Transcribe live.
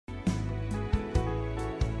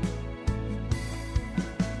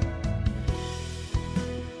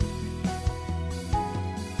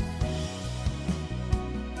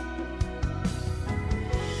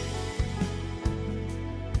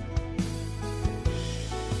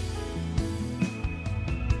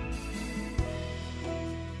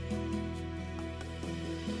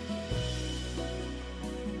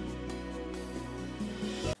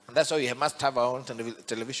And that's why we must have our own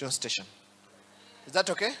television station. Is that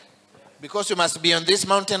okay? Because we must be on this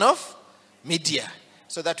mountain of media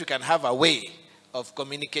so that we can have a way of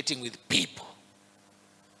communicating with people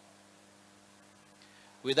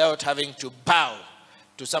without having to bow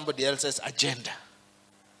to somebody else's agenda.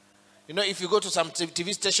 You know, if you go to some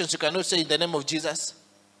TV stations, you cannot say in the name of Jesus.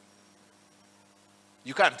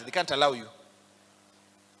 You can't. They can't allow you.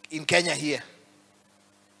 In Kenya here,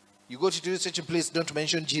 you go to TV station, please don't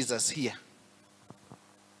mention Jesus here.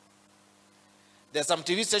 There are some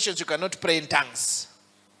TV stations you cannot pray in tongues.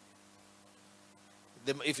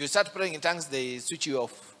 If you start praying in tongues, they switch you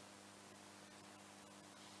off.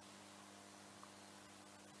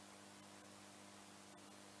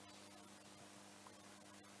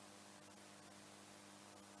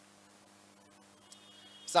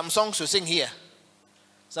 Some songs we sing here.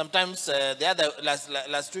 Sometimes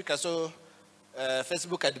last week I saw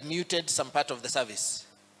Facebook had muted some part of the service.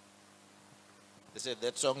 They said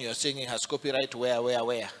that song you're singing has copyright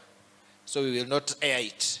where. So we will not air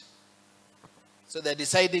it. So they're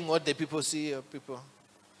deciding what the people see or people.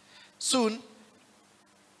 Soon,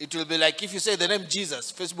 it will be like if you say the name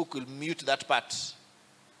Jesus, Facebook will mute that part.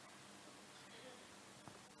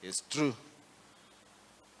 It's true.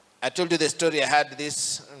 I told you the story. I had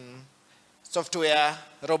this software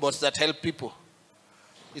robots that help people.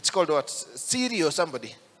 It's called what? Siri or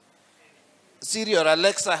somebody. Siri or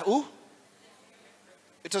Alexa. Who?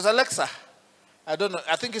 It was Alexa. I don't know.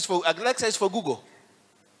 I think it's for Alexa is for Google.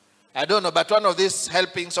 I don't know, but one of these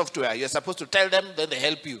helping software. You're supposed to tell them, then they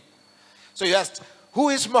help you. So you asked, who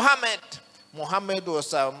is Muhammad? Muhammad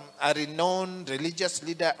was a renowned religious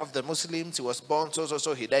leader of the Muslims. He was born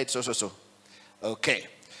so. He died so. Okay.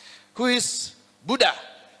 Who is Buddha?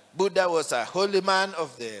 Buddha was a holy man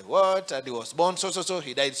of the world, and he was born so.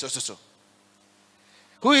 He died so.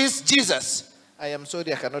 Who is Jesus? I am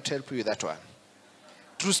sorry, I cannot help you with that one.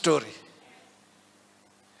 True story.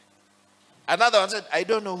 Another one said, I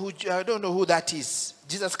don't know who that is.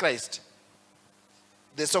 Jesus Christ.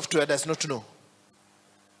 The software does not know.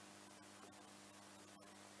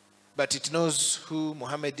 But it knows who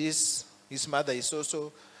Muhammad is. His mother is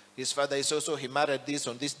so. His father is so. He married this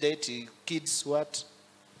on this date. Kids what?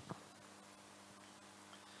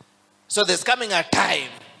 So there's coming a time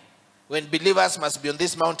when believers must be on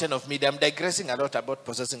this mountain of media. I'm digressing a lot about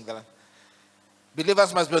possessing the land.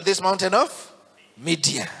 Believers must be on this mountain of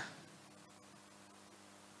media.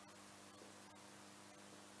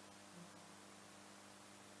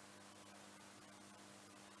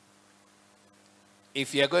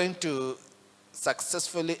 If you are going to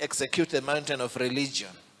successfully execute the mountain of religion,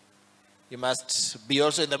 you must be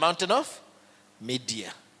also in the mountain of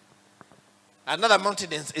media. Another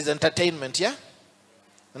mountain is entertainment, yeah?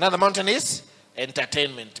 Another mountain is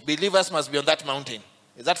entertainment. Believers must be on that mountain.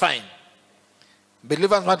 Is that fine?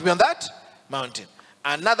 Believers must be on that mountain.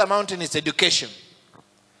 Another mountain is education.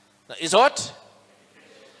 Is what?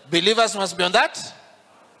 Believers must be on that.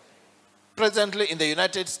 Presently in the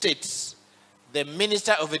United States, the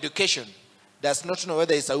Minister of Education does not know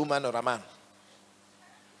whether it's a woman or a man.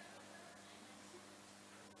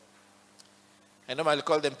 I normally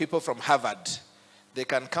call them people from Harvard. They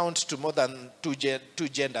can count to more than two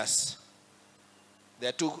genders.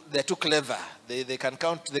 They're too clever. They can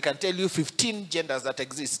count. They can tell you 15 genders that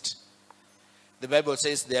exist. The Bible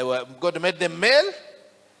says God made them male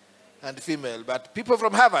and female, but people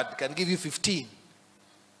from Harvard can give you 15.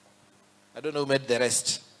 I don't know who made the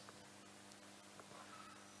rest.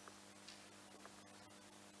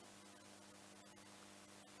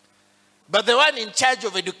 But the one in charge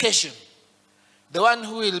of education, the one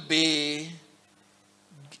who will be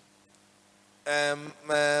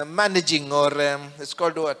managing or it's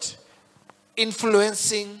called what?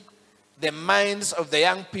 Influencing the minds of the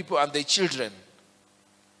young people and the children,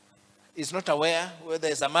 is not aware whether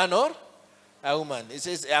it's a man or a woman. It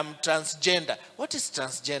says, I'm transgender. What is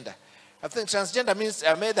transgender? I think transgender means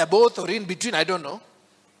I'm either both or in between. I don't know.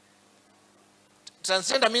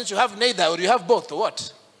 Transgender means you have neither or you have both. Or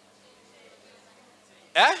what?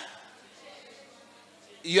 Eh?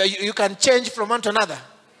 You can change from one to another.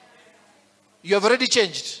 You have already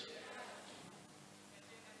changed.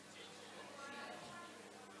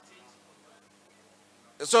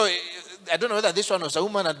 So I don't know whether this one was a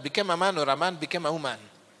woman and became a man or a man became a woman.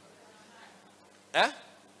 Eh?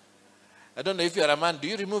 I don't know if you are a man. Do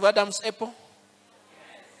you remove Adam's apple?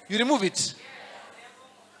 You remove it.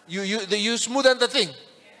 You smoothen the thing.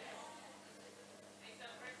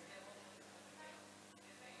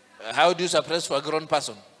 How do you suppress for a grown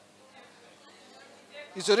person?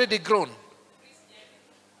 It's already grown.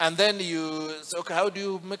 And then okay, how do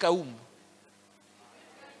you make a womb?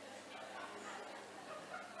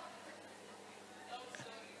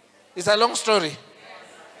 It's a long story.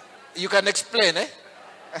 You can explain, eh?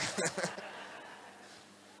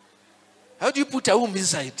 How do you put a womb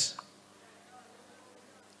inside?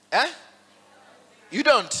 Eh? You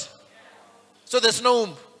don't. So there's no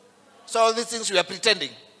womb. So all these things you are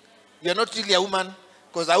pretending. You're not really a woman.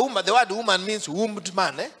 Because a woman, the word woman means wombed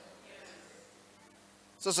man, eh?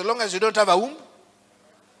 So long as you don't have a womb,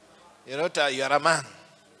 you are a man.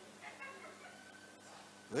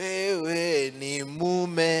 Wewe ni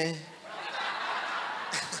mume.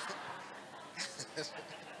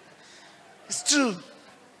 It's true.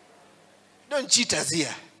 Don't cheat us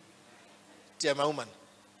here. Dear my woman.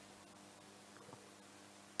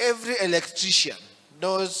 Every electrician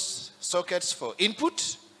knows sockets for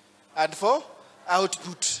input and for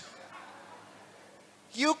output.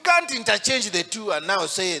 You can't interchange the two and now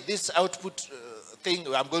say this output thing,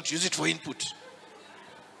 I'm going to use it for input.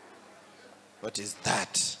 What is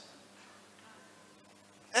that?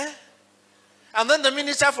 Eh? And then the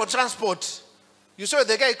Minister for Transport, you saw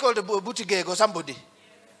the guy called Buttigieg or somebody.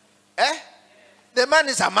 Eh? The man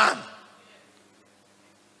is a man.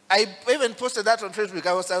 I even posted that on Facebook.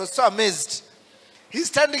 I was so amazed. He's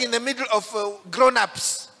standing in the middle of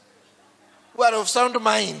grown-ups who are of sound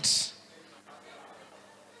mind.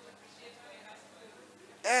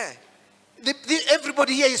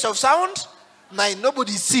 Everybody here is of sound mind.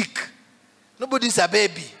 Nobody is sick. Nobody is a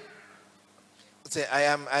baby. Say,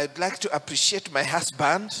 I'd like to appreciate my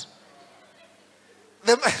husband.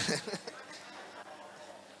 The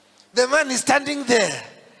man is standing there.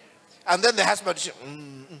 And then the husband,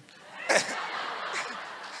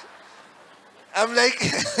 I'm like,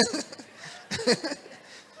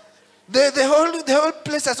 the whole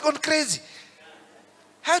place has gone crazy.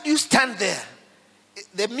 How do you stand there?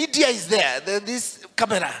 The media is there. This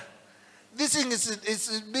camera. This thing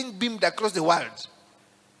is being beamed across the world.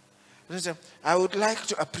 I would like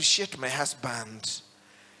to appreciate my husband.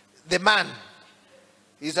 The man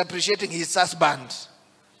is appreciating his husband.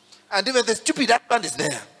 And even the stupid husband is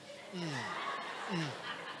there.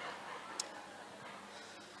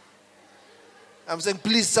 I'm saying,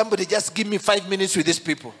 please, somebody just give me 5 minutes with these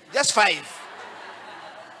people. Just 5.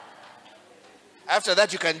 After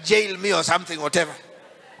that, you can jail me or something, whatever.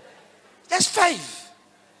 Just 5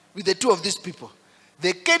 with the 2 of these people.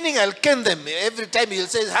 The caning, I'll cane them. Every time he'll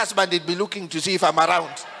say his husband, he'll be looking to see if I'm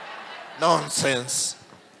around. Nonsense.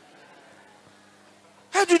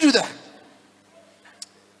 How do you do that?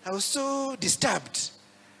 I was so disturbed.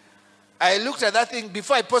 I looked at that thing,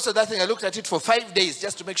 before I posted that thing, I looked at it for 5 days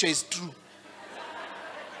just to make sure it's true.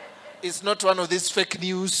 It's not one of these fake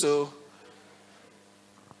news, so.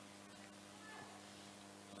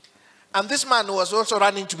 And this man was also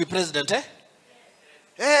running to be president, eh?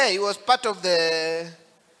 Hey, he was part of the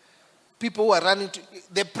people who are running to,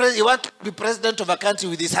 he wanted to be president of a country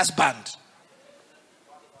with his husband.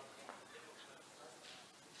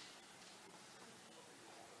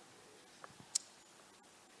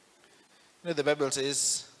 You know, the Bible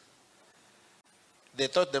says they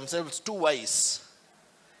thought themselves too wise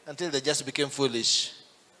until they just became foolish.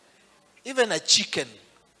 Even a chicken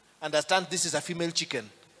understands this is a female chicken.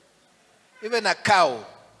 Even a cow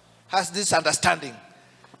has this understanding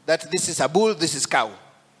that this is a bull, this is cow.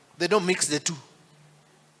 They don't mix the two.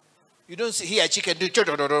 You don't hear a chicken do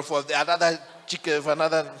for another chicken, for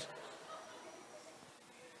another.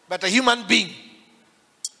 But a human being.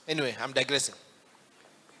 Anyway, I'm digressing.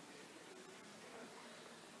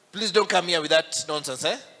 Please don't come here with that nonsense,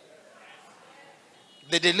 eh?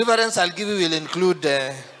 The deliverance I'll give you will include,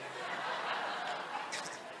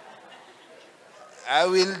 I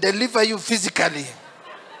will deliver you physically.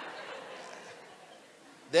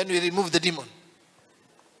 Then we remove the demon.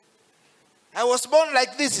 I was born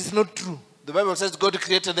like this. It's not true. The Bible says God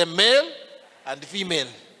created them male and female.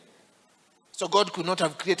 So God could not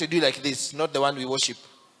have created you like this, not the one we worship.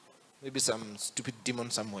 Maybe some stupid demon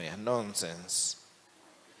somewhere. Nonsense.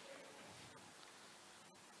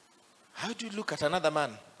 How do you look at another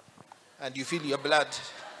man and you feel your blood?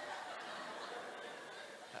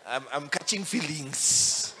 I'm catching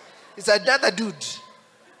feelings. It's another dude.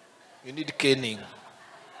 You need caning.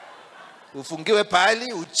 Ufungiwe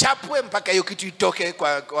pahali, uchapwe mpaka hiyo kitu itoke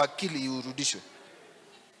kwa akili urudishwe.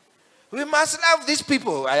 We must love these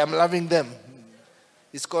people. I am loving them.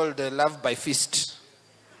 It's called love by fist.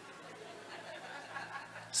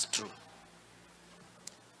 It's true.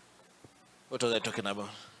 What was I talking about?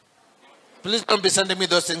 Please don't be sending me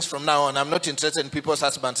those things from now on. I'm not interested in people's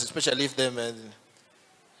husbands, especially if them.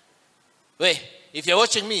 Wait, if you're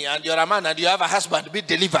watching me and you're a man and you have a husband, be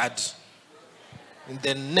delivered. In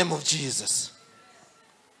the name of Jesus.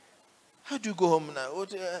 How do you go home now?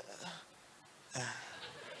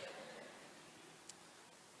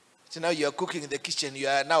 So now you are cooking in the kitchen. You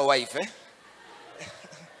are now a wife, eh?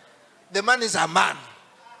 The man is a man.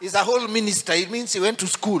 He's a whole minister. It means he went to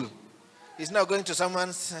school. He's now going to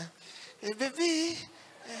someone's, hey, baby.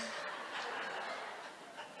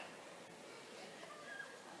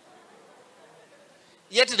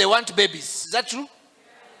 Yet they want babies. Is that true?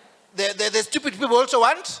 The stupid people also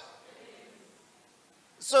want?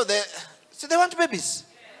 So they want babies.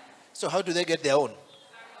 So how do they get their own?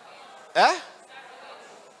 Huh?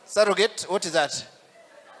 Surrogate? What is that?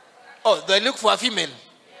 Oh, they look for a female.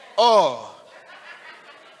 Oh.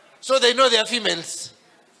 So they know they are females.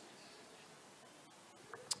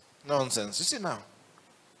 Nonsense. You see now.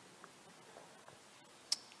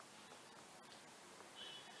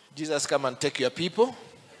 Jesus, come and take your people.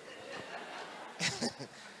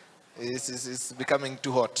 It's becoming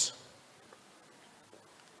too hot.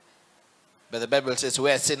 But the Bible says,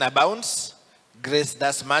 where sin abounds, grace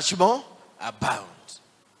does much more abound.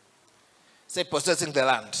 Say, possessing the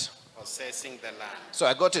land. Possessing the land. So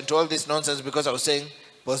I got into all this nonsense because I was saying,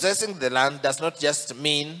 possessing the land does not just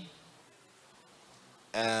mean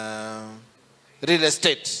real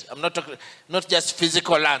estate. I'm not talking, not just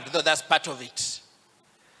physical land, though that's part of it.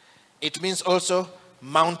 It means also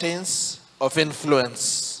mountains of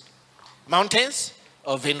influence. Mountains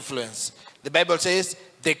of influence. The Bible says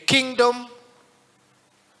the kingdoms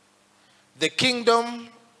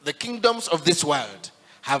of this world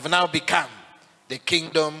have now become the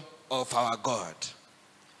kingdom of our God.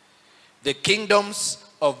 The kingdoms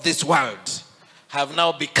of this world have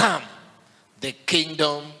now become the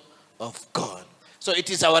kingdom of God. So it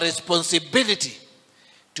is our responsibility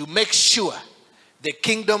to make sure the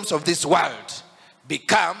kingdoms of this world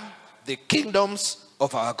become the kingdoms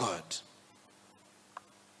of our God.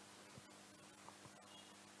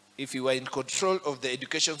 If you were in control of the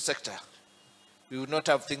education sector, we would not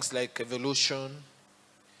have things like evolution.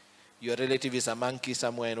 Your relative is a monkey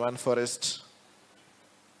somewhere in one forest.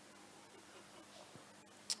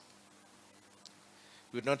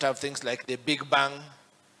 We would not have things like the Big Bang.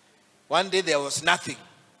 One day there was nothing.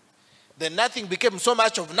 Then nothing became so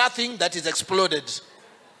much of nothing that it exploded.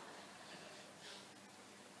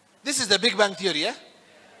 This is the Big Bang theory, eh?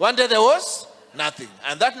 One day there was nothing.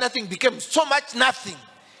 And that nothing became so much nothing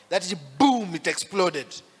that it, boom, it exploded.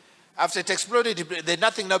 After it exploded, the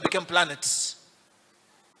nothing now became planets.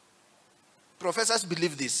 Professors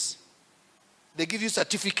believe this. They give you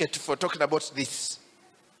certificate for talking about this.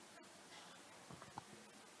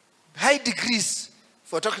 High degrees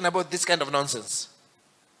for talking about this kind of nonsense.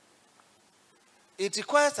 It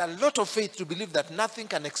requires a lot of faith to believe that nothing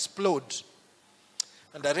can explode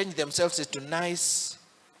and arrange themselves into nice,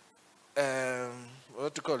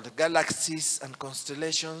 what to call it, galaxies and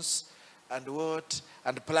constellations and what,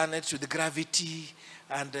 and planets with gravity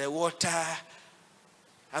and water.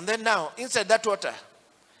 And then now, inside that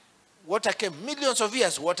water came millions of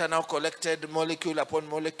years. Water now collected molecule upon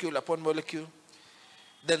molecule upon molecule.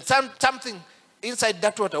 Then something inside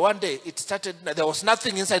that water, one day it started, there was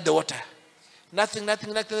nothing inside the water. Nothing, then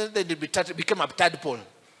it became a tadpole.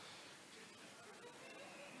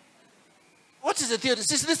 What is the theory? Is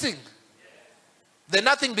this thing? Then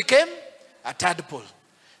nothing became a tadpole.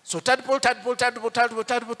 So tadpole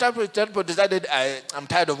decided, I'm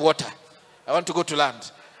tired of water. I want to go to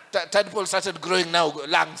land. Tadpole started growing now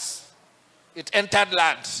lungs. It entered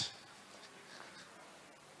land.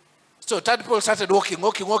 So tadpole started walking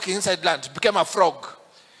inside land. Became a frog.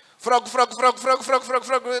 Frog.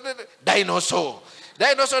 Dinosaur.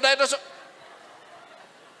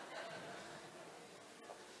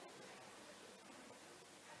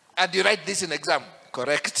 And you write this in exam.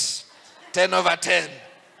 Correct. 10 over 10.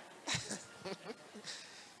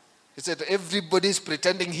 He said, everybody's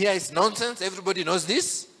pretending here is nonsense. Everybody knows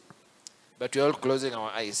this. But we're all closing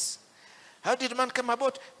our eyes. How did man come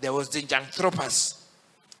about? There was Zinjanthropus.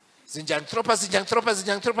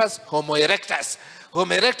 Homo erectus.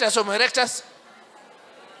 Homo erectus.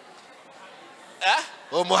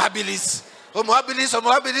 Homo habilis.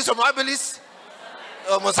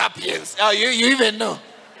 Homo sapiens. Oh, you even know.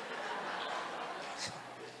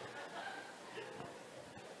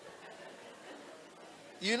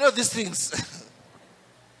 You know these things.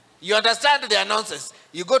 You understand their nonsense.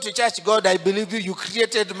 You go to church, God, I believe you, you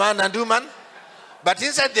created man and woman. But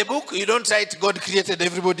inside the book, you don't write God created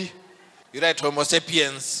everybody. You write Homo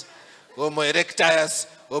sapiens, Homo erectus,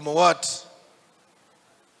 Homo what?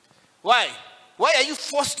 Why? Why are you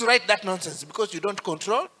forced to write that nonsense? Because you don't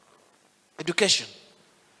control education.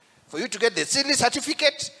 For you to get the silly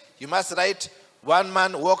certificate, you must write one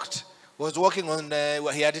man was walking on,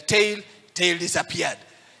 he had a tail disappeared.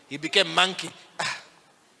 He became monkey.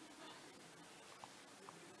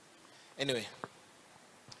 Anyway.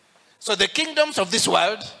 So the kingdoms of this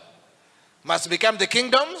world must become the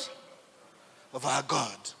kingdoms of our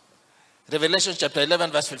God. Revelation chapter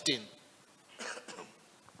 11 verse 15.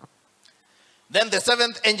 Then the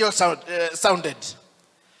seventh angel sounded,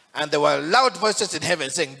 and there were loud voices in heaven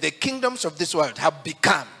saying, the kingdoms of this world have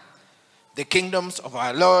become the kingdoms of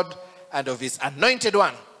our Lord and of his anointed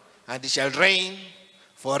one, and he shall reign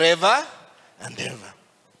forever and ever.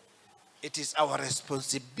 It is our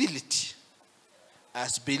responsibility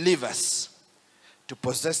as believers to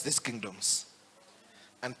possess these kingdoms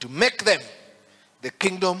and to make them the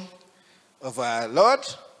kingdom of our Lord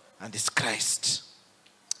and his Christ.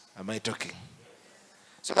 Am I talking?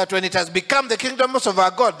 So that when it has become the kingdoms of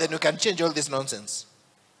our God, then we can change all this nonsense.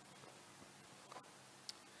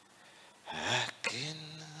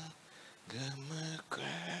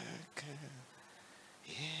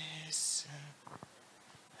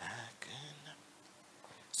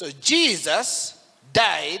 So Jesus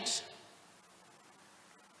died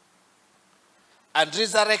and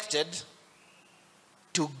resurrected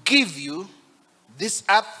to give you this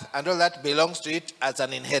earth and all that belongs to it as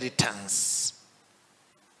an inheritance.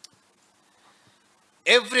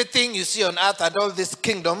 Everything you see on earth and all these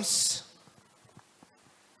kingdoms,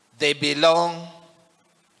 they belong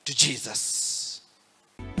to Jesus.